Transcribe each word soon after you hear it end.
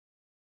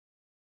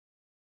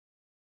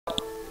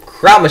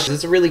CrowdMachine.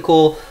 It's a really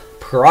cool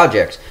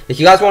project. If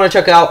you guys want to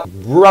check out,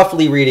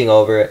 roughly reading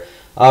over it,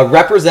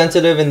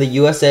 representative in the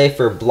USA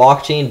for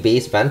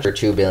blockchain-based venture,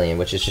 2 billion,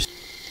 which is just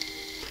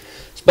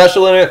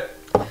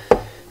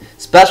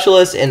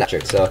specialist in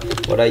metrics. So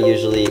what I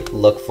usually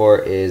look for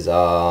is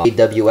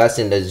AWS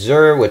and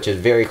Azure, which is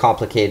very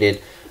complicated.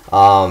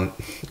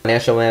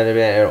 Financial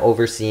management and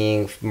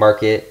overseeing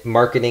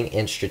marketing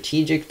and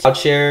strategic.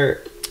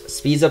 CloudShare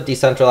speeds up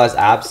decentralized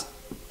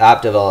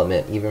app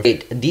development, even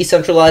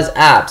decentralized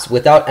apps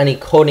without any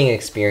coding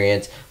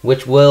experience,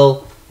 which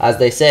will, as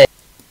they say,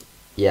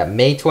 yeah,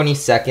 May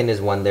 22nd is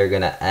when they're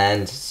gonna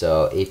end,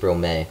 so April,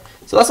 May.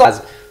 So that's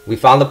why we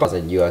found the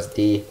process in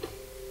USD,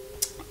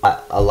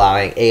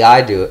 allowing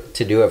AI to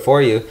do it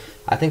for you.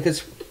 I think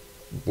it's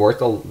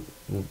worth a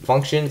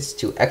functions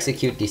to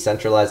execute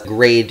decentralized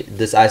grade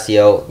this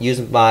ICO.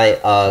 Use my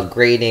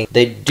grading.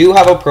 They do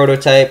have a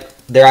prototype.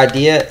 Their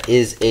idea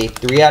is a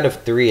 3 out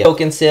of 3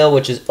 token sale,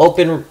 which is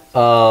open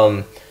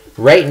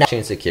right now.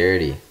 Chain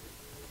security.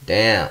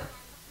 Damn.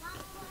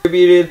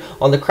 Distributed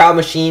on the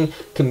CrowdMachine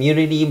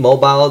community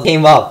mobile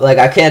came up. Like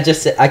I can't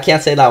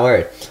say that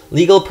word.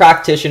 Legal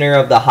practitioner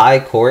of the High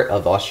Court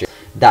of Austria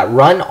that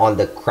run on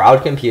the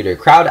Crowd computer.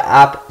 Crowd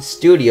App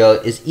Studio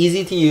is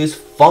easy to use,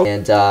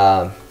 and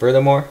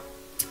furthermore,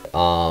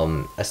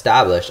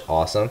 established.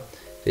 Awesome.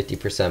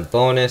 50%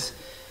 bonus.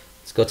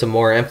 Let's go to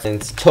more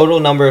influence. Total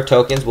number of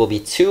tokens will be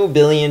 2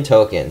 billion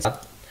tokens.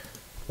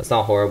 That's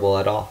not horrible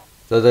at all.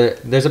 So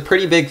there's a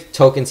pretty big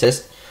token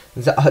system.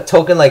 A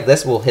token like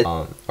this will hit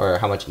or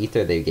how much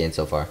ether they've gained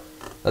so far.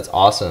 That's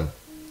awesome.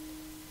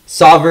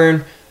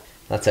 Sovereign.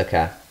 That's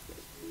okay.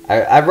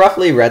 I've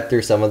roughly read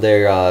through some of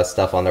their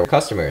stuff on their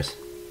customers.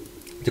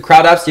 The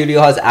Crowd App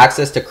Studio has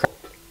access to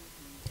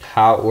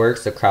how it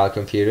works, the Crowd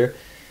computer.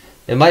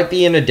 It might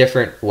be in a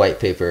different white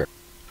paper.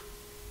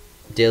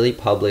 Daily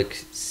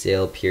public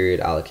sale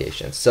period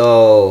allocation.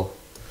 So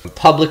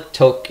public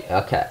token.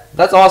 Okay,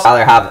 that's awesome. I'd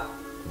rather have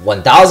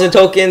 1,000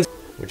 tokens,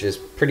 which is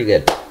pretty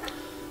good.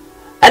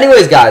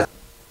 Anyways, guys,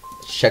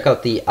 check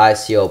out the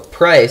ICO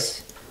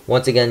price.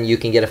 Once again, you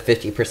can get a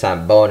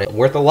 50% bonus.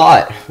 Worth a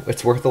lot.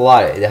 It's worth a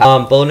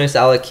lot. Bonus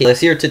allocation. It's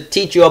here to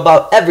teach you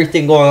about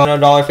everything going on.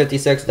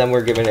 $1.56. Then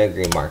we're giving it a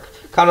green mark,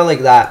 kind of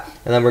like that,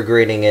 and then we're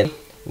grading it.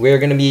 We're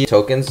gonna be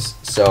tokens.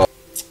 So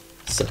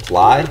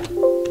supply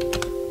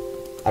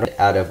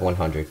out of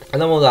 100,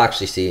 and then we'll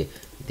actually see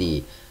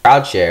the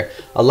CrowdShare,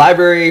 a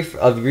library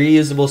of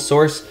reusable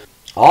source.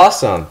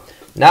 Awesome.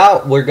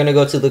 Now we're gonna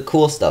go to the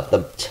cool stuff.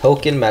 The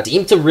token map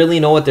seem to really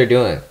know what they're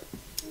doing.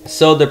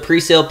 So the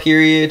pre-sale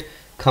period,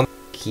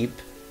 keep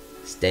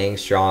staying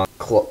strong.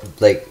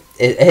 Like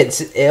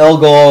it'll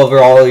go over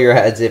all of your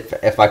heads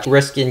if I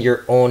risk in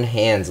your own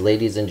hands,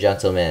 ladies and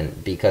gentlemen,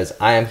 because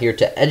I am here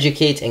to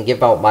educate and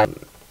give out my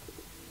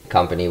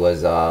company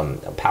was a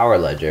Power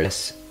Ledger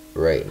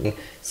rating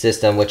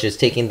system, which is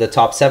taking the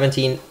top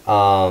 17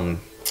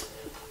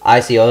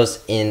 ICOs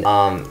in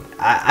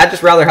I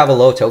just rather have a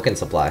low token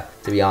supply,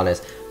 to be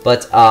honest,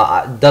 but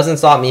doesn't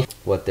stop me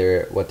what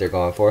they're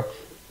going for.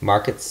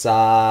 Market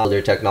size,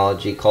 their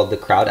technology called the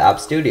Crowd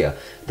App Studio.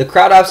 The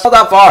Crowd App's not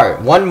that far.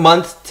 1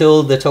 month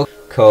till the token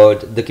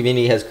code the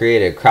community has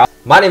created.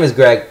 My name is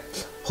Greg.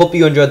 Hope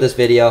you enjoyed this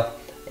video.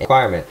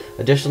 Requirement.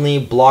 Additionally,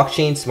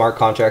 blockchain smart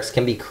contracts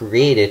can be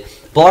created.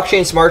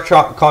 Blockchain smart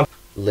contract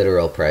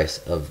literal price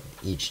of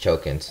each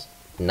tokens.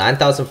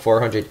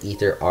 9,400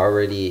 ether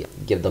already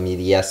give them the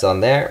yes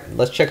on there.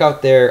 Let's check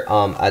out their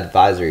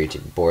advisory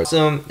board.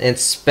 Some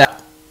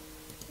inspect.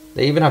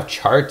 They even have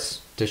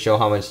charts to show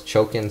how much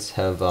tokens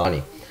have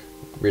money.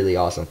 Really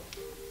awesome.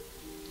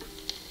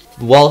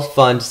 Wealth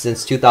fund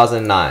since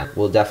 2009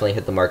 will definitely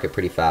hit the market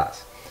pretty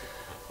fast.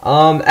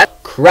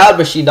 At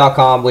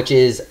CrowdMachine.com, which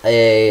is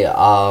a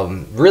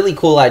really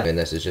cool idea. And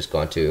this is just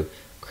going to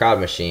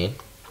CrowdMachine.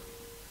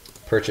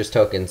 Purchase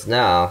tokens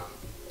now.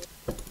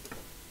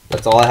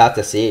 That's all I have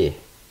to see.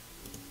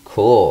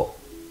 Cool.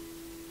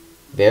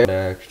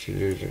 Very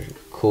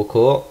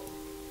cool.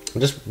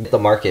 Just the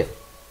market.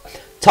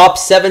 Top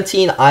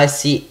 17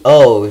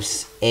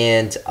 ICOs,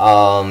 and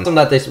some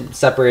that they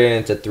separated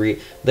into 3.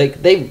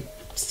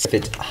 If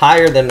it's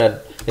higher than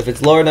if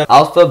it's lower than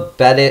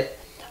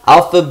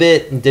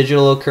Alphabet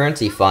Digital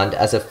Currency Fund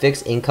as a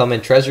fixed income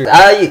and treasury.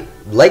 I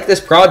like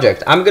this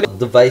project. I'm gonna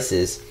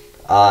devices.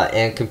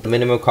 And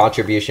minimum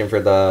contribution for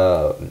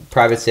the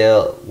private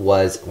sale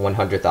was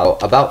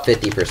 100,000, about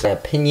 50%.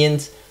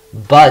 Opinions,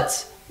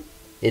 but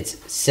it's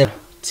simple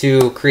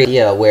to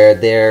create where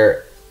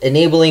they're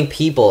enabling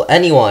people,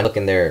 anyone, look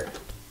in their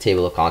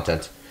table of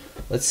contents.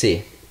 Let's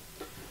see.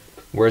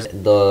 Where's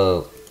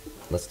the?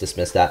 Let's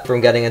dismiss that. From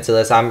getting into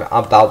this, I'm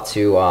about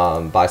to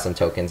buy some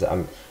tokens.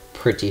 I'm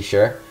pretty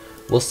sure.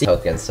 We'll see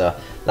tokens. So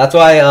that's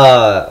why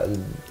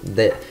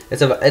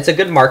it's a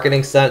good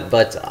marketing stunt,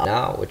 but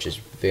now, which is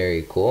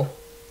very cool.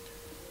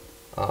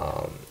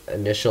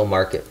 Initial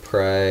market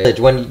price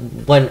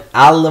when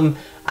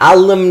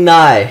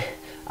alumni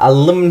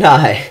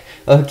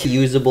okay,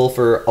 usable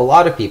for a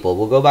lot of people.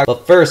 We'll go back,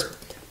 but first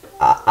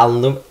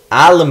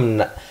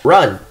alumni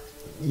run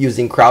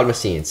using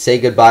CrowdMachine. Say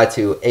goodbye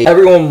to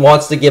everyone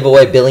wants to give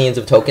away billions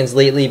of tokens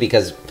lately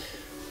because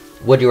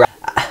would you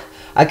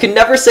I could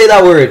never say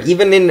that word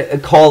even in a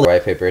call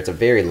white paper. It's a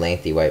very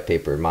lengthy white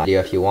paper, my idea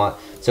if you want.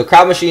 So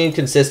CrowdMachine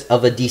consists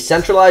of a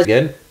decentralized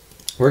good.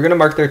 We're gonna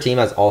mark their team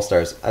as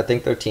all-stars. I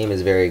think their team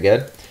is very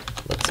good.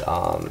 Let's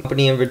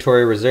company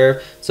inventory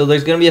reserve. So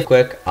there's gonna be a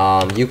quick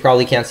you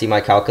probably can't see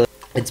my calculator.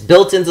 It's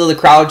built into the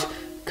Crowd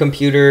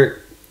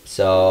computer.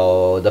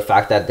 So the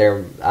fact that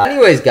they're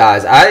anyways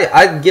guys,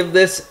 I give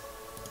this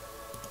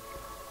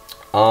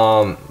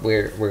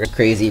we're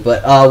crazy,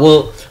 but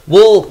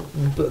we'll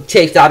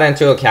take that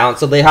into account.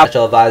 So they have a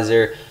financial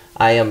advisor.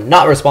 I am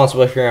not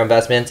responsible for your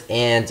investments,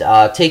 and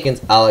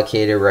tokens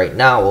allocated right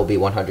now will be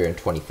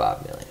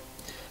 125 million.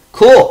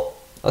 Cool,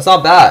 that's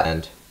not bad.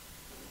 And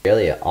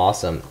really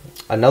awesome,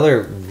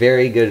 another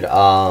very good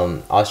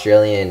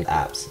Australian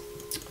apps.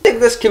 I think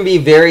this can be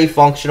very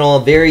functional,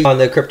 very on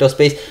the crypto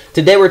space.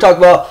 Today we're talking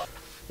about,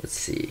 let's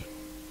see,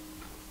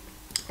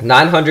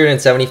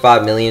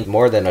 975 million,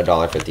 more than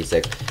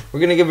 $1.56. We're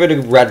gonna give it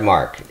a red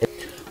mark.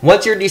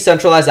 Once your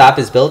decentralized app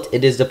is built,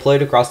 it is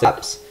deployed across the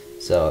apps.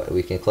 So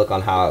we can click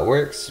on how it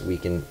works. We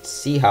can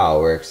see how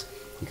it works.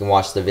 You can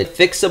watch the video.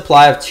 Fixed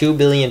supply of 2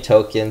 billion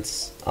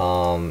tokens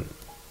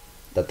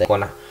that they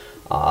want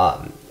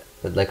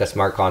like a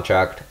smart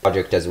contract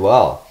project as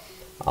well.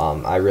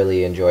 I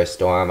really enjoy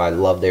Storm. I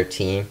love their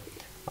team.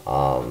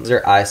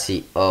 Their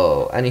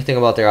ICO. Anything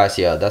about their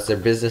ICO? That's their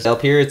business sale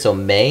period. So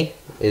May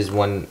is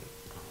when.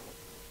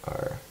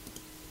 Or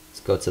let's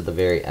go to the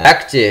very end.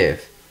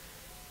 Active.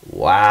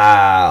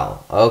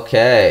 Wow.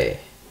 Okay.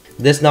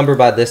 This number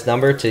by this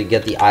number to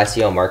get the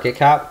ICO market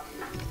cap.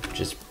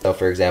 Just so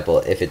for example,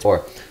 if it's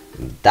for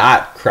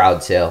that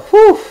crowd sale,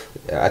 whew,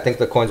 I think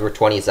the coins were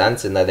 20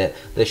 cents, and then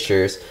this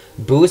shares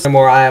boost.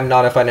 More, I am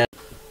not a financial.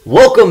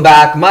 Welcome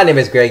back. My name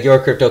is Greg, your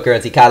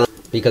cryptocurrency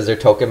catalyst, because they're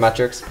token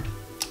metrics,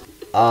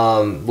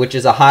 which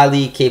is a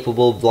highly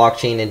capable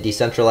blockchain and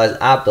decentralized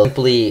app.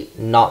 Simply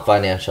not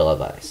financial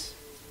advice.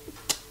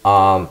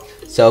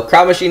 So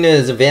CrowdMachine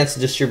is advanced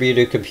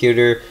distributed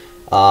computer,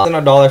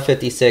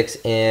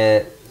 $1.56,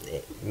 and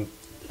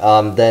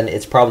then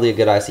it's probably a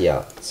good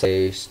ICO. So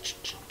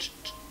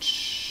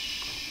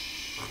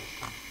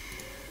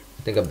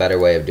I think a better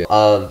way of doing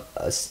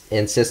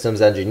in systems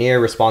engineer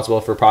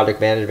responsible for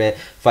product management.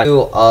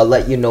 To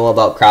let you know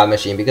about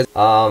CrowdMachine, because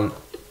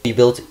we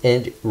built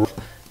in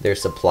their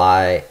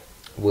supply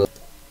will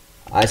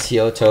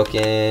ICO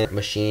token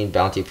machine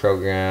bounty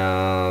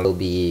program will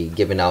be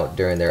given out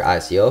during their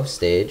ICO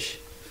stage.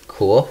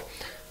 Cool.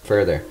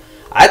 Further,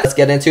 let's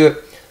get into it.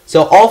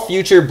 So all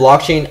future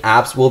blockchain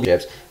apps will be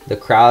the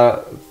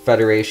Crowd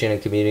Federation and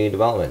community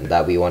development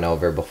that we went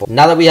over before.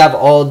 Now that we have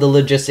all the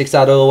logistics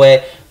out of the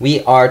way,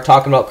 we are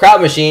talking about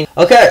CrowdMachine.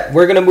 Okay,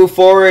 we're gonna move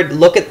forward.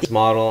 Look at the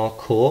model.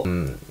 Cool.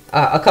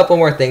 A couple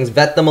more things,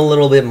 vet them a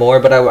little bit more,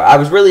 but I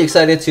was really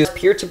excited to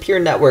peer-to-peer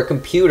network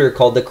computer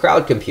called the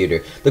Crowd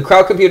computer. The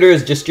Crowd computer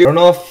is distributed.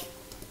 I don't know if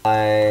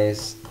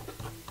guys,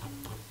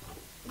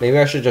 maybe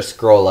I should just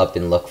scroll up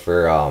and look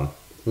for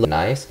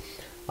nice.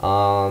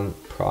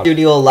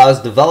 Studio allows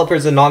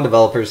developers and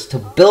non-developers to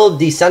build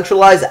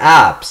decentralized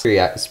apps.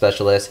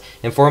 Specialist,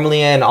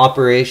 informally and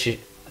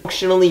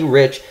functionally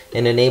rich,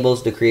 and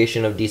enables the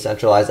creation of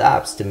decentralized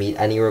apps to meet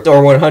any or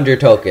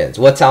 100 tokens.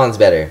 What sounds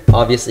better?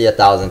 Obviously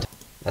 1,000.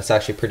 That's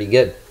actually pretty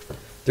good.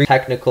 3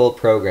 technical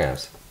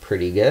programs,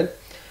 pretty good.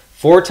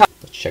 4 times.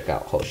 Let's check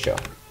out Hosho.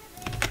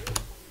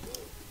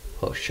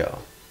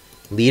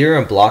 Leader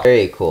and block.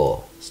 Very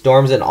cool.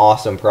 Storm's an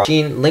awesome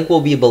project. Link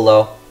will be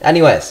below.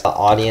 Anyways,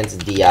 audience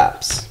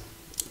DApps.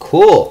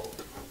 Cool.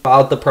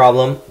 About the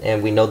problem,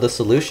 and we know the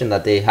solution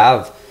that they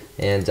have,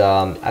 and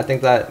I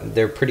think that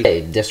they're pretty.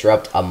 They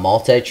disrupt a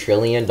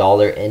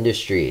multi-trillion-dollar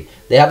industry.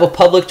 They have a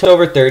public to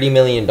over $30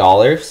 million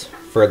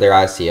for their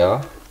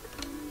ICO,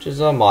 which is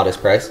a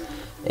modest price.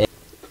 And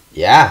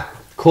yeah,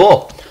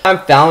 cool. I'm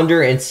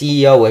founder and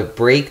CEO with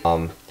Break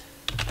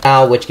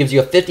now, which gives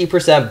you a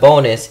 50%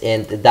 bonus,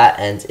 and that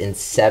ends in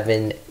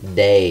 7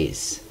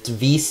 days.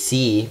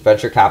 VC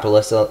venture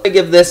capitalists. I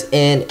give this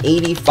an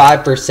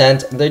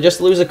 85%. They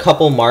just lose a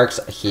couple marks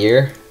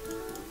here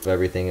of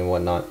everything and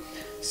whatnot.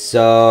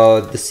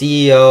 So the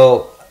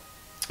CEO,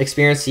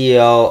 experienced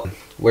CEO,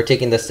 we're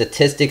taking the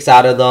statistics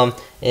out of them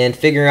and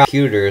figuring out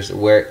computers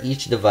where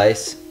each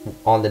device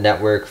on the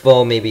network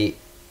flow maybe.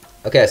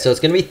 Okay, so it's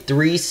gonna be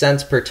 3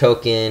 cents per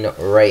token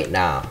right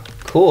now.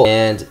 Cool.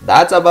 And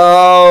that's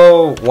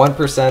about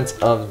 1%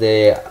 of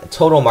the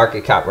total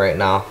market cap right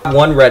now.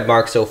 1 red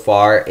mark so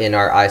far in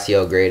our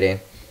ICO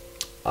grading.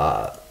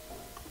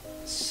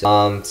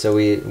 So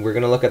we're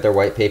gonna look at their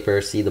white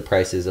paper, see the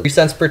prices of 3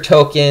 cents per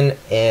token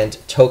and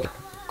token.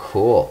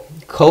 Cool.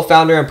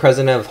 Co-founder and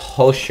president of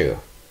Hosho.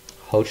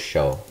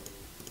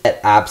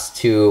 Get apps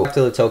to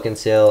the token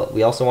sale.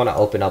 We also want to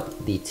open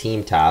up the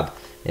team tab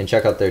and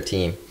check out their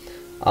team.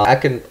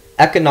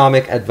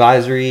 Economic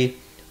advisory,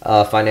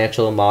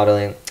 financial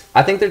modeling.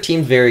 I think their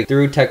team's very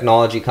through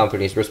technology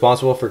companies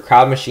responsible for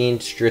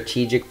CrowdMachine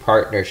strategic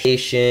partnership,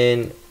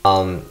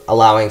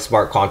 allowing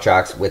smart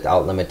contracts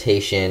without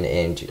limitation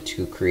and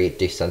to create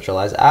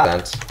decentralized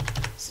apps.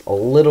 It's a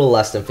little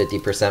less than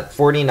 50%,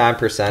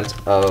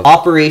 49% of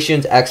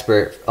operations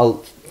expert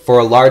for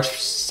a large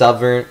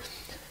sovereign.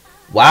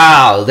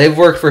 Wow, they've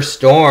worked for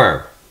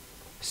Storm.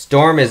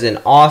 Storm is an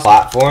awesome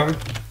platform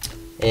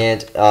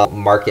and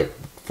market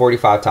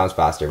 45 times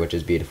faster, which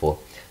is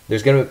beautiful.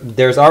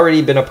 There's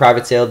already been a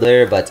private sale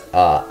there, but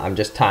I'm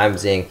just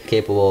timesing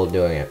capable of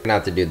doing it. I'm gonna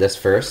have to do this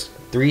first.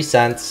 3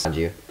 cents,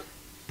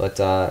 but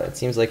it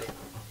seems like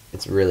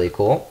it's really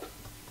cool.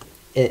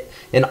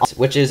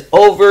 Which is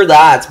over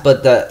that,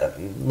 but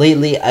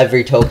lately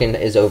every token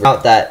is over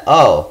that.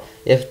 Oh,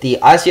 if the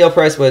ICO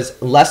price was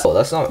less, oh,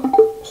 that's not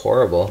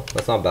horrible.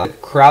 That's not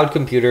bad. Crowd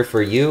computer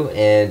for you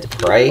and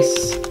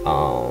price.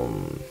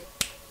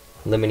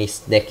 Lemony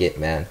Snicket,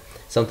 man.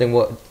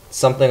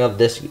 Something of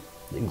this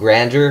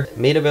grandeur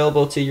made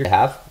available to you.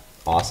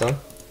 Awesome.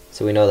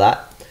 So we know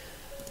that.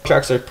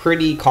 Contracts are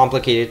pretty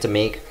complicated to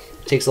make.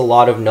 It takes a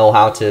lot of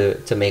know-how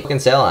to make token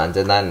sale ends,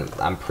 and then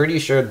I'm pretty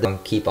sure they'll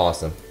keep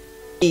awesome.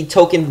 The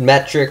token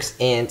metrics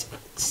and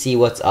see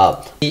what's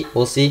up.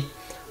 We'll see.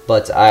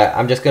 But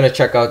I'm just gonna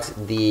check out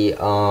the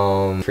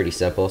pretty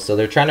simple. So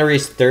they're trying to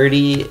raise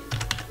 30.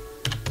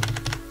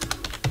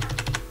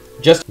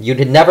 Just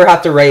you'd never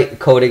have to write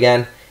code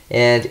again,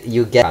 and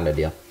you get kind of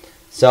deal.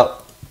 So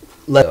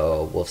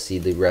we'll see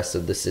the rest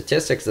of the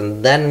statistics,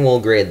 and then we'll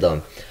grade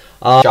them.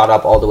 Shot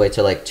up all the way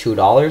to like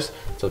 $2,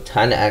 so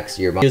 10x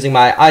your money. Using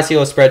my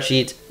ICO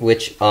spreadsheet,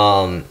 which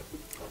I'm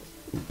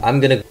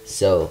gonna.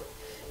 So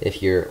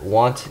if you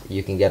want,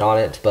 you can get on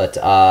it. But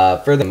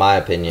further, in my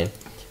opinion,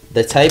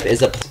 the type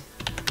is a.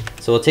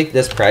 So we'll take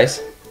this price.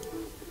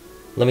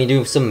 Let me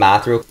do some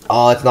math real.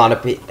 Oh, it's not a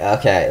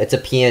okay. It's a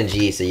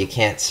PNG, so you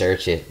can't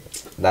search it.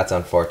 That's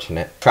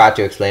unfortunate. Try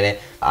to explain it.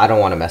 I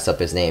don't want to mess up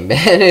his name.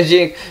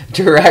 Managing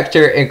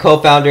director and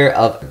co-founder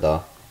of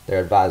their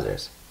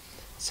advisors.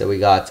 So we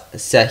got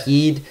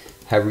Sahid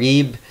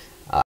Harib.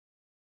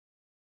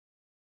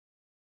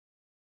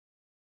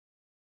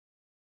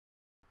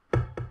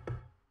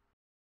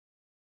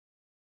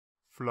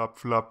 Flop,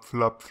 flop,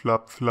 flop,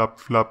 flop, flop,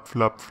 flop,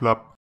 flop,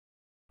 flop.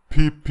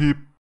 Peep, peep.